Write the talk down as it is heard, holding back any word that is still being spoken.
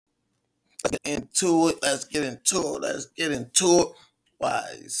into it. Let's get into it. Let's get into it. Why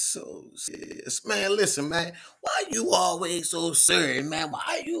so serious, man? Listen, man. Why you always so serious, man?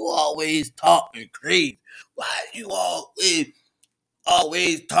 Why you always talking crazy? Why you always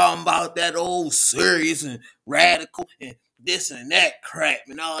talking about that old serious and radical and this and that crap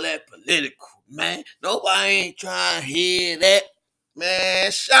and all that political, man? Nobody ain't trying to hear that,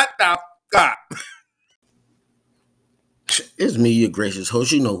 man. Shut the fuck up. It's me, your gracious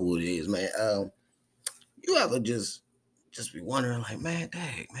host. You know who it is, man. You ever just be wondering, like, man,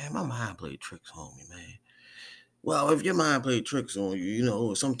 dang, man, my mind played tricks on me, man. Well, if your mind played tricks on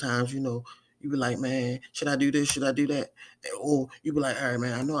you, sometimes, you be like, man, should I do this? Should I do that? Or you be like, all right,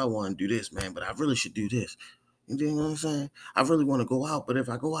 man, I know I want to do this, man, but I really should do this. You know what I'm saying? I really want to go out, but if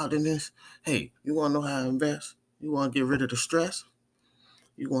I go out in this, hey, you want to know how to invest? You want to get rid of the stress?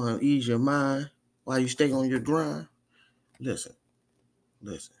 You want to ease your mind while you stay on your grind? Listen,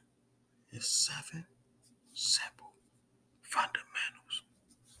 listen. It's 7 simple fundamentals.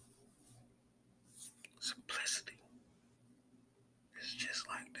 Simplicity. It's just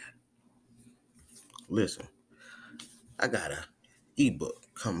like that. Listen, I got a ebook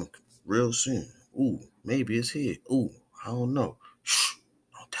coming real soon. Ooh, maybe it's here. Ooh, I don't know. Shh,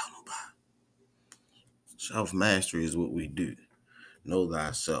 don't tell nobody. Self mastery is what we do. Know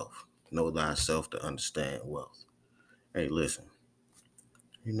thyself. Know thyself to understand wealth. Hey, listen.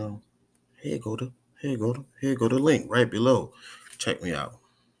 You know, here go the link right below. Check me out.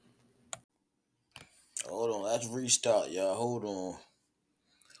 Hold on, let's restart, y'all. Hold on.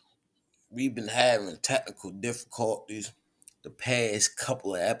 We've been having technical difficulties the past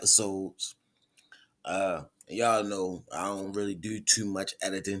couple of episodes. Y'all know I don't really do too much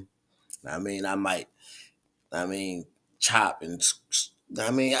editing. I mean, I mean, chop and,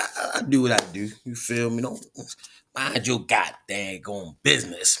 I do what I do. You feel me? Don't mind your goddamn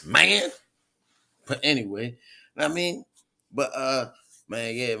business, man. But anyway, I mean, but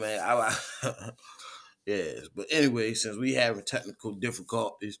man, yeah, man, yes. But anyway, since we having technical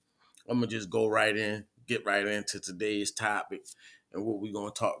difficulties, I'm gonna just get right into today's topic and what we're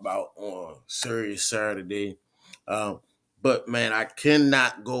gonna talk about on Serious Saturday. Um, but man, I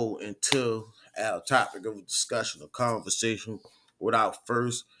cannot go into our topic of discussion or conversation without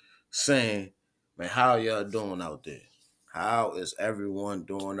first saying, man, how y'all doing out there? How is everyone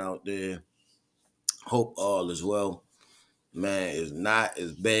doing out there? Hope all is well. Man, it's not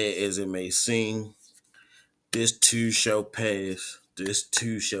as bad as it may seem. This too shall pass. This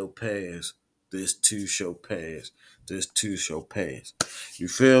too shall pass. This too shall pass. This too shall pass. You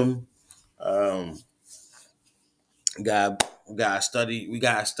feel me? Um, we gotta study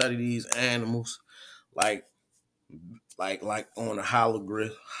these animals like like on the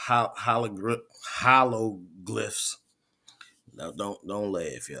hologlyphs. No, don't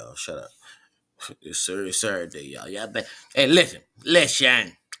laugh, y'all. Shut up. It's serious Saturday, y'all. Hey, listen.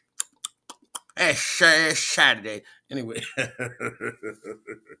 It's Saturday. Anyway,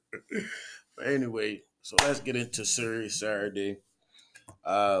 anyway, so let's get into Serious Saturday.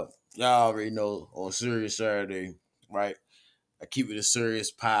 Y'all already know on Serious Saturday, right? I keep it as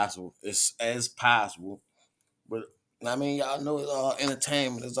serious as possible. But I mean, y'all know it's all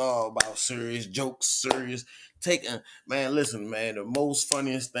entertainment. It's all about serious jokes, serious taking. Man, listen, man. The most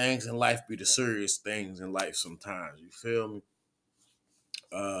funniest things in life be the serious things in life. Sometimes you feel me.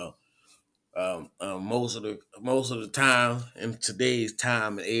 Uh, most of the time in today's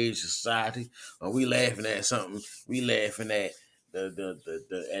time and age society, when we laughing at something, we laughing at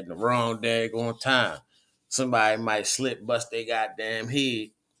the at the wrong daggone time. Somebody might slip, bust their goddamn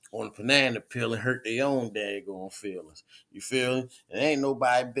head on a banana peel and hurt their own daggone feelings. You feel me? It ain't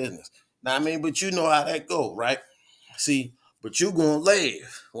nobody business. Now I mean, but you know how that go, right? See, but you gonna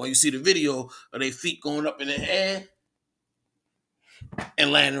laugh when you see the video of their feet going up in the air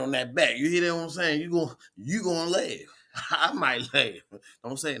and landing on that back. You hear what I'm saying? You gonna laugh. I might laugh.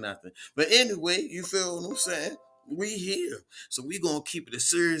 Don't say nothing. But anyway, you feel what I'm saying? We here. So we gonna keep it as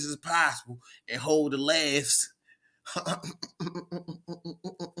serious as possible and hold the laughs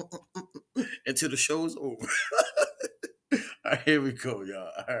until the show's over. All right, here we go,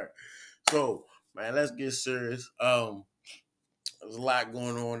 y'all. All right. So, man, let's get serious. There's a lot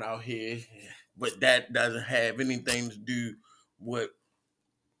going on out here, but that doesn't have anything to do with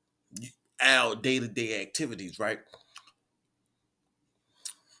our day-to-day activities, right?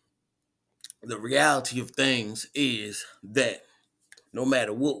 The reality of things is that no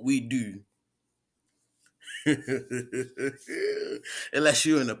matter what we do, unless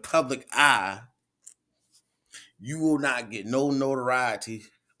you're in the public eye, you will not get no notoriety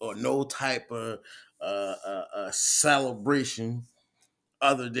or no type of celebration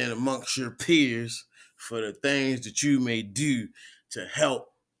other than amongst your peers for the things that you may do to help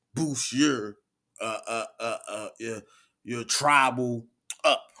boost your tribal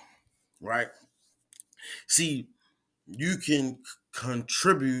up, right? See, you can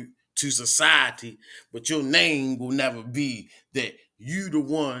contribute to society, but your name will never be that you the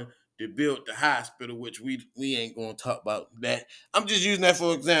one that built the hospital, which we ain't gonna talk about that. I'm just using that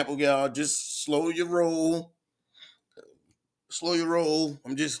for example, y'all. Just slow your roll. Slow your roll.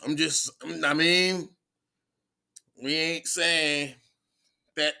 I mean, we ain't saying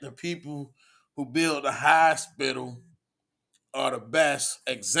that the people who build the hospital are the best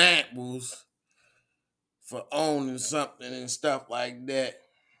examples for owning something and stuff like that.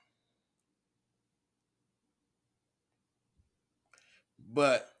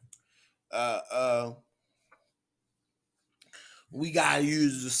 But uh uh we gotta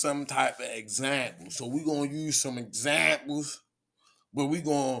use some type of example. So we're gonna use some examples, but we're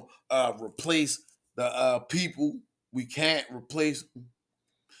gonna replace the people. We can't replace them,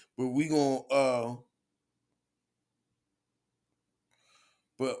 but we gonna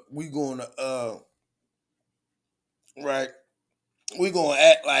right, we gonna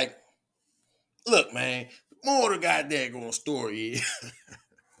act like, look, man, the more the goddamn going story is,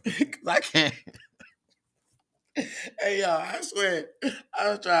 cause I can't. Hey y'all, I swear,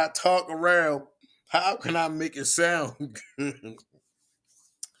 I was trying to talk around. How can I make it sound good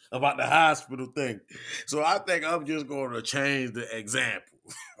about the hospital thing? So I think I'm just going to change the example.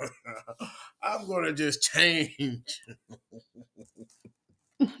 I'm going to just change.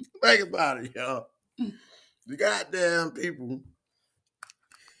 Think about it, y'all. The goddamn people.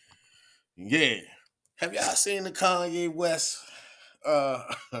 Yeah. Have y'all seen the Kanye West uh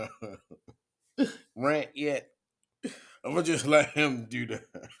rant yet? I'm gonna just let him do the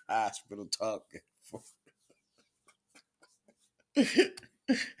hospital talking.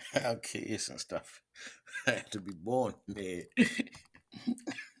 How kids and stuff have to be born dead.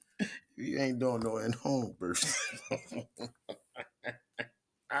 You ain't doing no in home birth.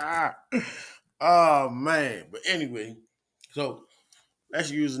 ah, oh man. But anyway, so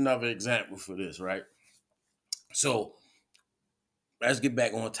let's use another example for this, right? So let's get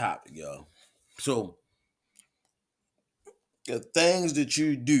back on topic, y'all. So the things that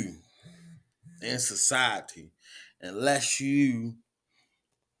you do in society, unless you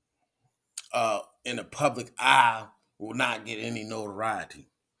in the public eye, will not get any notoriety.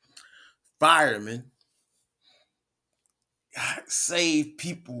 Firemen save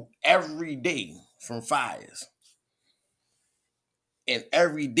people every day from fires. And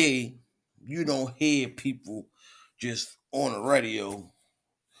every day you don't hear people just on the radio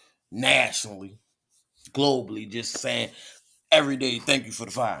nationally, globally, just saying every day, thank you for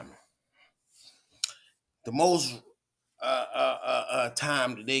the firemen. The most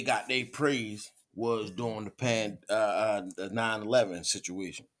time that they got their praise was during the 9/11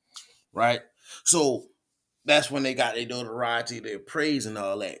 situation, right? So that's when they got their notoriety, their praise, and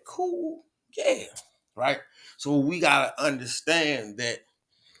all that. Cool, yeah, right. So we gotta understand that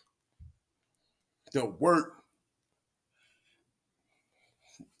the work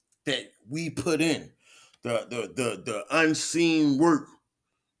that we put in, the unseen work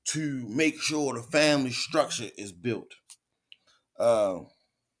to make sure the family structure is built. Uh,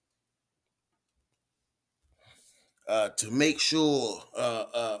 to make sure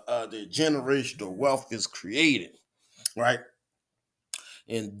the generational wealth is created, right?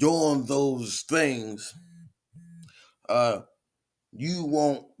 And doing those things, uh, you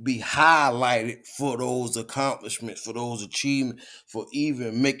won't be highlighted for those accomplishments, for those achievements, for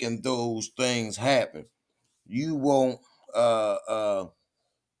even making those things happen. You won't uh, uh,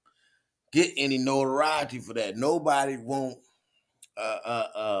 get any notoriety for that. Nobody won't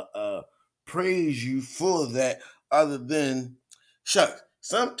uh, uh, praise you for that, other than shucks.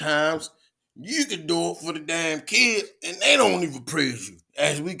 Sometimes you can do it for the damn kids, and they don't even praise you.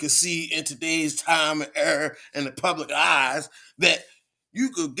 As we can see in today's time and era in the public eyes, that you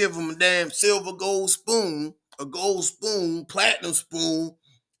could give them a damn silver gold spoon, a gold spoon, platinum spoon,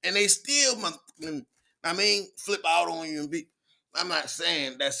 and they still must. I mean, flip out on you and be. I'm not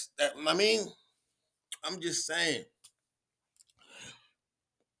saying that's that. I mean, I'm just saying,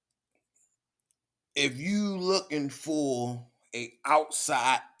 if you looking for a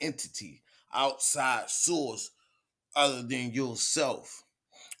outside entity, outside source other than yourself,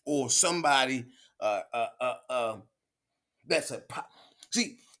 or somebody that's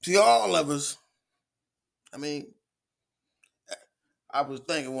see all of us. I mean, I was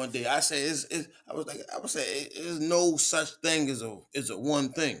thinking one day. I said, I was like, I would say, there's no such thing as a one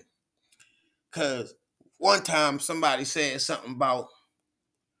thing. Cause one time somebody said something about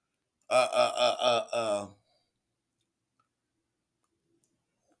uh, uh, uh,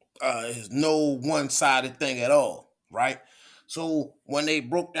 uh, is no one-sided thing at all, right? So when they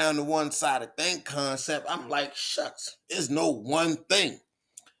broke down the one-sided thing concept, I'm like, shucks, there's no one thing.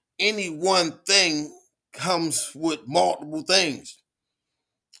 Any one thing comes with multiple things,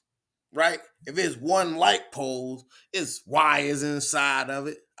 right? If it's one light pole, it's wires inside of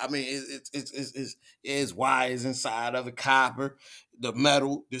it. I mean, it's wires inside of it, copper, the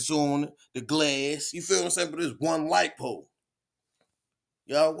metal that's on it, the glass. You feel what I'm saying? But it's one light pole.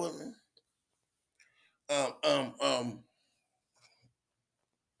 Y'all with me? Um, um, um,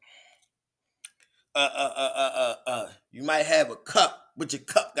 you might have a cup, but your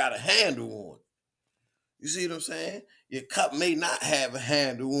cup got a handle on it. You see what I'm saying? Your cup may not have a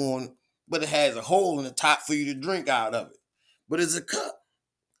handle on it, but it has a hole in the top for you to drink out of it. But it's a cup.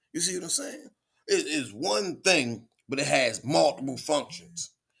 You see what I'm saying? It is one thing, but it has multiple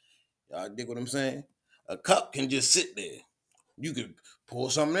functions. Y'all dig what I'm saying? A cup can just sit there. You could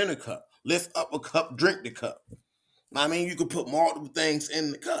pour something in a cup, lift up a cup, drink the cup. I mean, you could put multiple things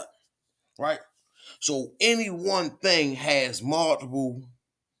in the cup, right? So any one thing has multiple,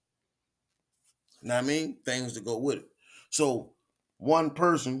 things to go with it. So one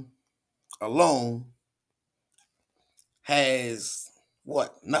person alone has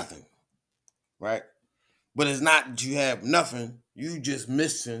what? Nothing, right? But it's not that you have nothing, you just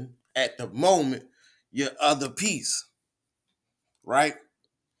missing at the moment your other piece, right?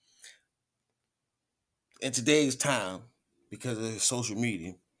 In today's time, because of social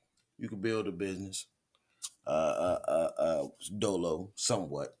media, you can build a business, dolo,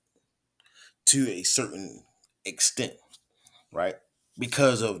 somewhat, to a certain extent, right?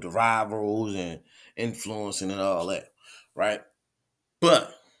 Because of the rivals and influencing and all that, right?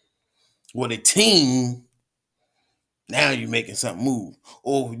 But with a team, now you're making something move.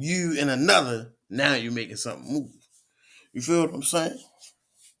 Or you and another, now you're making something move. You feel what I'm saying?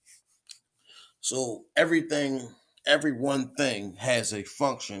 So every one thing has a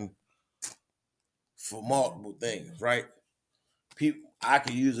function for multiple things, right? People, I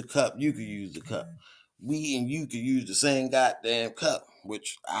could use a cup, you could use a cup. We and you could use the same goddamn cup,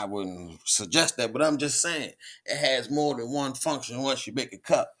 which I wouldn't suggest that, but I'm just saying it has more than one function once you make a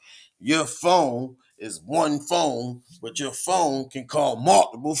cup. Your phone is one phone, but your phone can call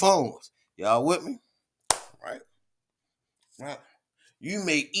multiple phones. Y'all with me? Right? Right. You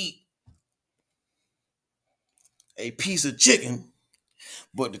may eat a piece of chicken,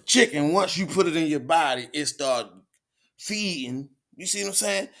 but the chicken, once you put it in your body, it start feeding. You see what I'm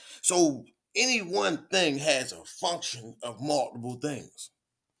saying? So any one thing has a function of multiple things.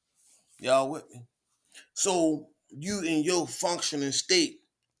 Y'all with me? So you in your functioning state,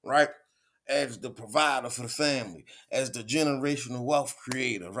 right? As the provider for the family, as the generational wealth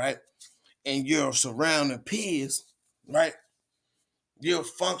creator, right? And your surrounding peers, right? Your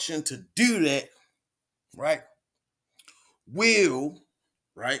function to do that, right? Will,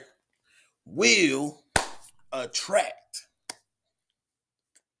 right? Will attract,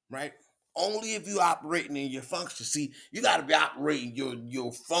 right? Only if you operating in your function. See, you got to be operating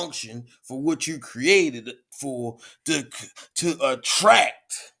your function for what you created for to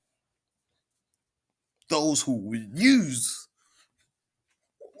attract those who will use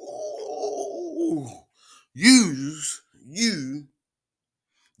you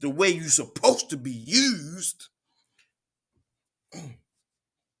the way you're supposed to be used,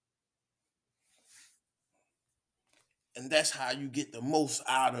 and that's how you get the most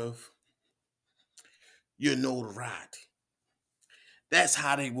out of your notoriety. That's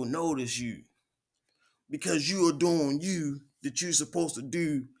how they will notice you because you are doing you that you're supposed to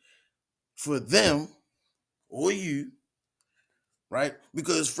do for them or you, right?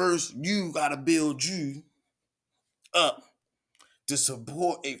 Because first you got to build you up to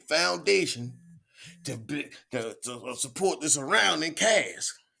support a foundation to support the surrounding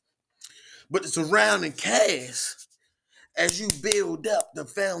cast. But the surrounding cast, as you build up the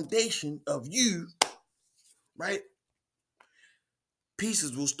foundation of you, right?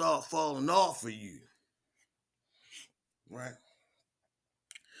 Pieces will start falling off of you, right?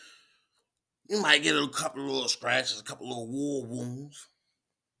 You might get a couple of little scratches, a couple of little war wounds.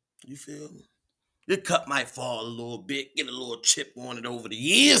 You feel me? Your cup might fall a little bit, get a little chip on it over the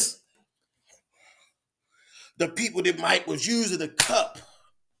years. The people that might was using the cup,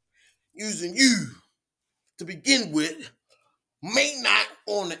 using you to begin with, may not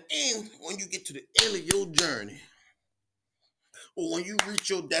on the end, when you get to the end of your journey, or when you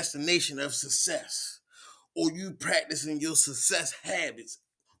reach your destination of success, or you practicing your success habits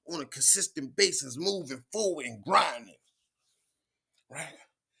on a consistent basis, moving forward and grinding, right?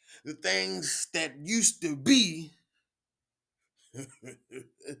 The things that used to be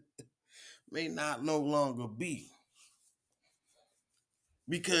may not no longer be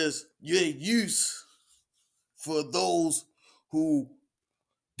because your use for those who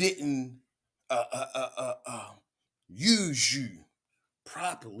didn't uh, uh, uh, uh, uh, use you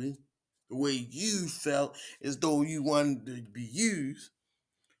properly the way you felt as though you wanted to be used,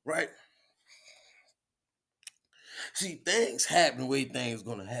 right? See, things happen the way things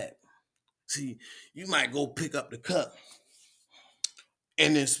gonna happen. See, you might go pick up the cup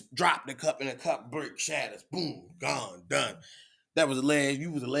and then drop the cup and the cup breaks, shatters, boom, gone, done. That was the last,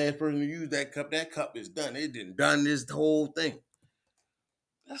 you was the last person to use that cup. That cup is done. It didn't done this whole thing.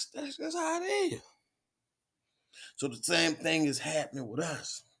 That's how it is. So the same thing is happening with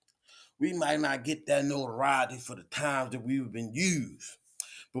us. We might not get that notoriety for the times that we've been used.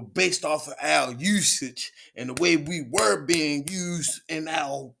 But based off of our usage and the way we were being used in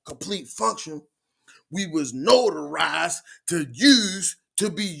our complete function, we was notarized to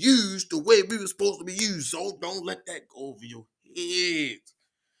be used the way we were supposed to be used. So don't let that go over your head.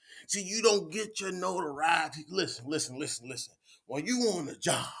 See, you don't get your notoriety. Listen. When you on a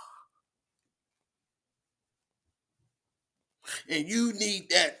job and you need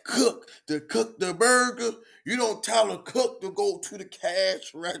that cook to cook the burger, you don't tell a cook to go to the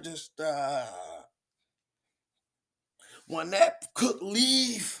cash register. When that cook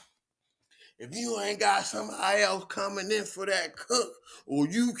leave, if you ain't got somebody else coming in for that cook, or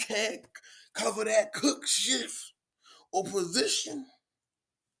you can't cover that cook shift or position,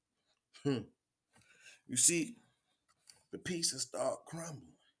 you see, the pieces start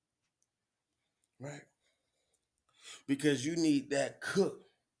crumbling, right? Because you need that cook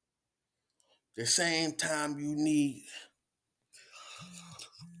the same time you need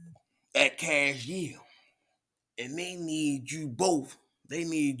that cashier. And they need you both. They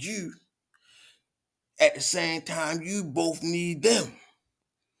need you at the same time you both need them.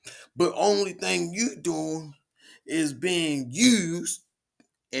 But only thing you doing is being used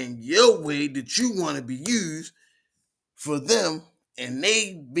in your way that you want to be used for them, and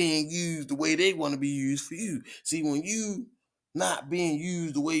they being used the way they want to be used for you. See, when you not being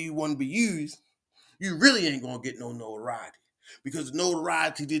used the way you want to be used, you really ain't gonna get no notoriety. Because the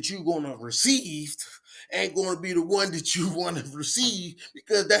notoriety that you're gonna receive ain't gonna be the one that you want to receive,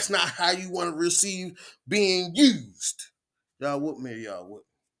 because that's not how you want to receive being used. Y'all with me? Y'all with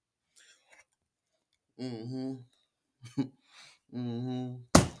me? Mm-hmm.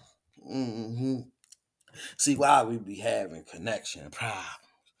 Mm-hmm. See why we be having connection problems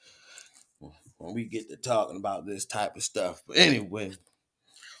when we get to talking about this type of stuff. But anyway,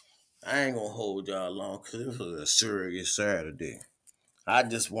 I ain't gonna hold y'all long because this was a serious Saturday. I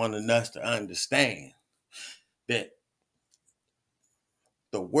just wanted us to understand that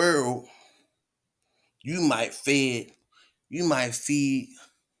the world, you might feed you might feed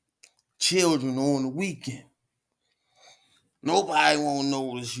children on the weekend. Nobody won't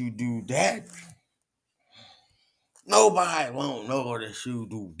notice you do that. Nobody won't notice you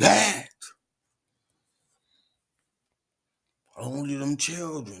do that. Only them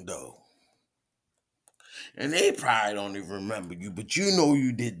children though. And they probably don't even remember you, but you know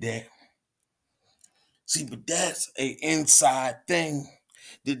you did that. See, but that's a inside thing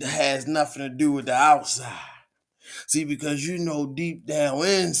that has nothing to do with the outside. See, because you know deep down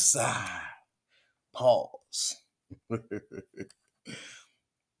inside, pause.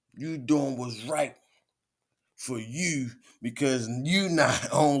 You doing what's right for you because you not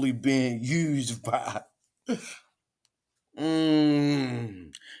only being used by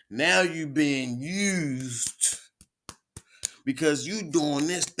now you being used because you doing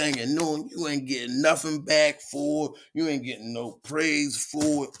this thing and knowing you ain't getting nothing back for it, you ain't getting no praise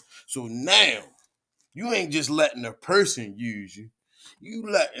for it. So now you ain't just letting a person use you, you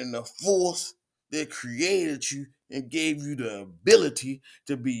letting the force that created you and gave you the ability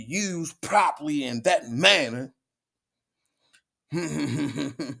to be used properly in that manner.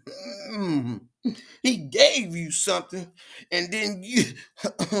 He gave you something, and then you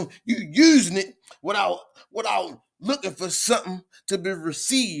you using it without looking for something to be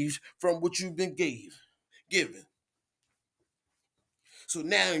received from what you've been given. So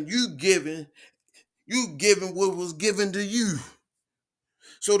now you giving what was given to you.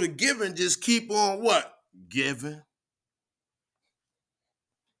 So the giving just keep on what? Giving.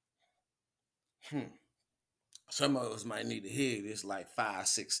 Some of us might need to hear this like 5,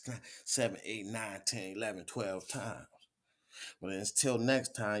 6, 7, 8, 9, 10, 11, 12 times. But until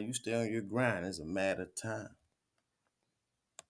next time, you stay on your grind. It's a matter of time.